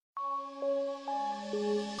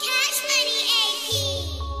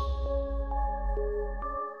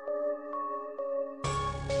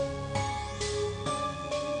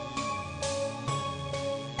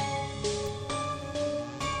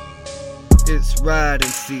It's riding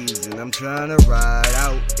season, I'm tryna ride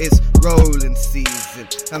out. It's rolling season,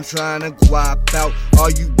 I'm tryna guap out.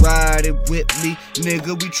 Are you riding with me?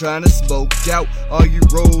 Nigga, we tryna smoke out. Are you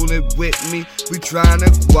rolling with me? We tryna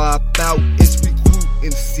guap out. It's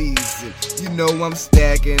recruiting season, you know I'm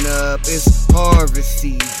stacking up. It's harvest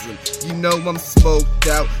season, you know I'm smoked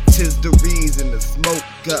out. Tis the reason to smoke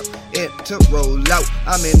up and to roll out.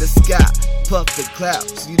 I'm in the sky, puffin'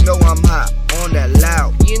 clouds, you know I'm hot on that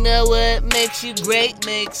loud. You know what makes you great?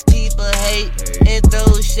 Makes people hate and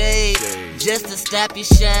throw shade just to stop your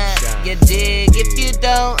shine. You dig? If you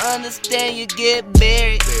don't understand, you get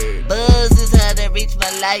buried. Buzz is how they reach my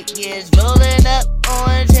light years. Rolling up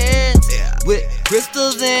orange heads with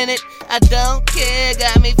crystals in it. I don't care,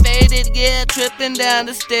 got me faded, yeah, tripping down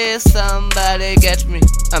the stairs. Somebody catch me,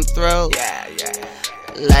 I'm thrown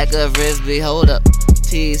like a frisbee. Hold up,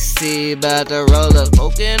 TC about to roll up,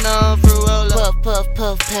 smoking on Frurola. Puff, puff,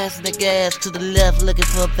 puff, passing the gas to the left, looking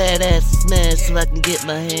for a fat ass to smash, so I can get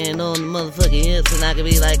my hand on the motherfucking hips and I can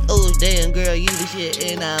be like, oh damn girl, you the shit,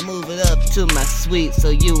 and I move it up to my suite so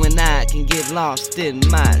you and I can get lost in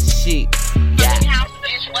my sheets. Yeah.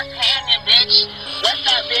 Bitch, what's happening, bitch? What's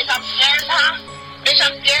up, bitch? I'm scared, huh? Bitch,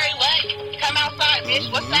 I'm scary. What? Come outside,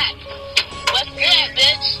 bitch. What's that? What's good,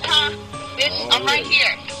 bitch? Huh? Bitch, I'm right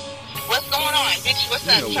here. What's going on, bitch? What's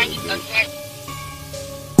up? Trying to get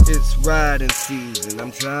It's riding season,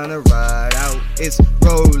 I'm tryna ride out. It's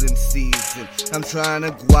rolling season, I'm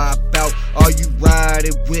tryna guap out. Are you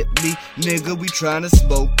riding with me? Nigga, we tryna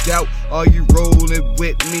smoke out. Are you rolling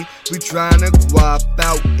with me? We tryna guap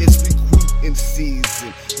out. It's recruiting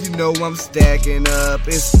season, you know I'm stacking up.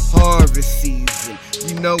 It's harvest season,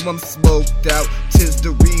 you know I'm smoked out. Tis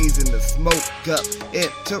the reason to smoke up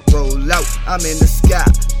and to roll out. I'm in the sky,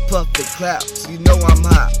 puffin' clouds, you know I'm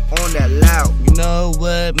hot on that loud. You know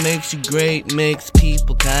what makes you great? Makes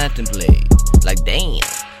people contemplate. Like damn,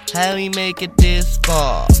 how we make it this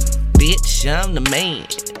far? Bitch, I'm the man.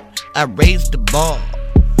 I raised the bar.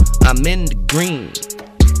 I'm in the green,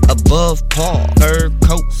 above par. Third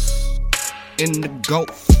coast, in the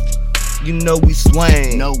Gulf, you know we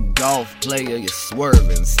swing. No golf player, you're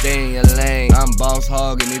swerving, stay in your lane. I'm boss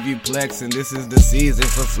hogging if you plexing, this is the season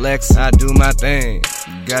for flexing. I do my thing,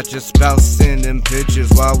 got your spouse sending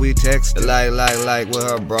pictures while we texting. Like with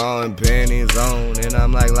her bra and panties on. And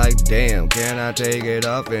I'm like damn, can I take it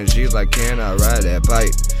off? And she's like, can I ride that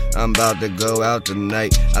pipe? I'm about to go out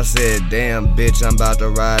tonight. I said, damn bitch, I'm about to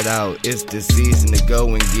ride out. It's the season to go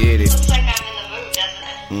and get it. Looks like I'm in the mood,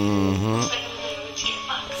 doesn't it?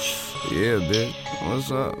 Yeah, bitch.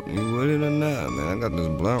 What's up? You with it or not, man? I got this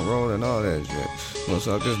blunt roll and all that shit. What's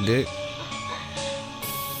up, this dick? I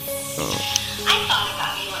thought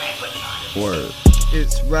about you when I put it on. Word.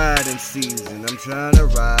 It's riding season, I'm tryna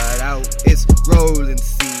ride out. It's rolling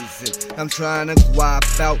season, I'm tryna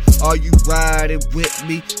guap out. Are you riding with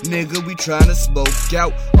me? Nigga, we tryna smoke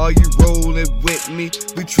out. Are you rolling with me?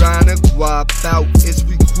 We tryna guap out. It's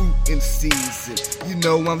recruiting season, you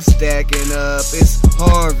know I'm stacking up. It's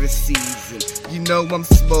harvest season, you know I'm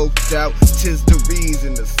smoked out. Tis the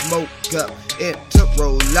reason to smoke up and to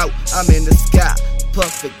roll out. I'm in the sky,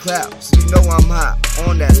 puffin' clouds, you know I'm hot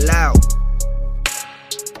on that loud.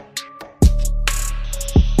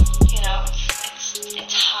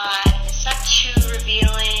 It's hot, it's not too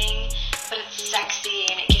revealing, but it's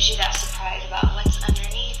sexy and it gives you that surprise about what's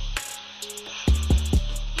underneath.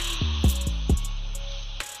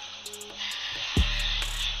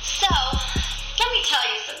 So, let me tell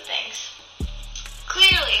you some things.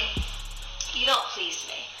 Clearly, you don't please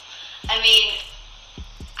me. I mean,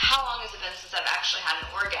 how long has it been since I've actually had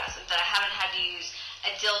an orgasm that I haven't had to use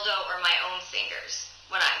a dildo or my own fingers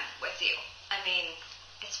when I'm with you? I mean,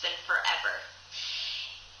 it's been forever.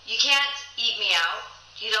 You can't eat me out.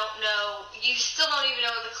 You don't know, you still don't even know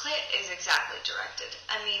where the clit is exactly directed.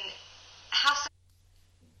 I mean, how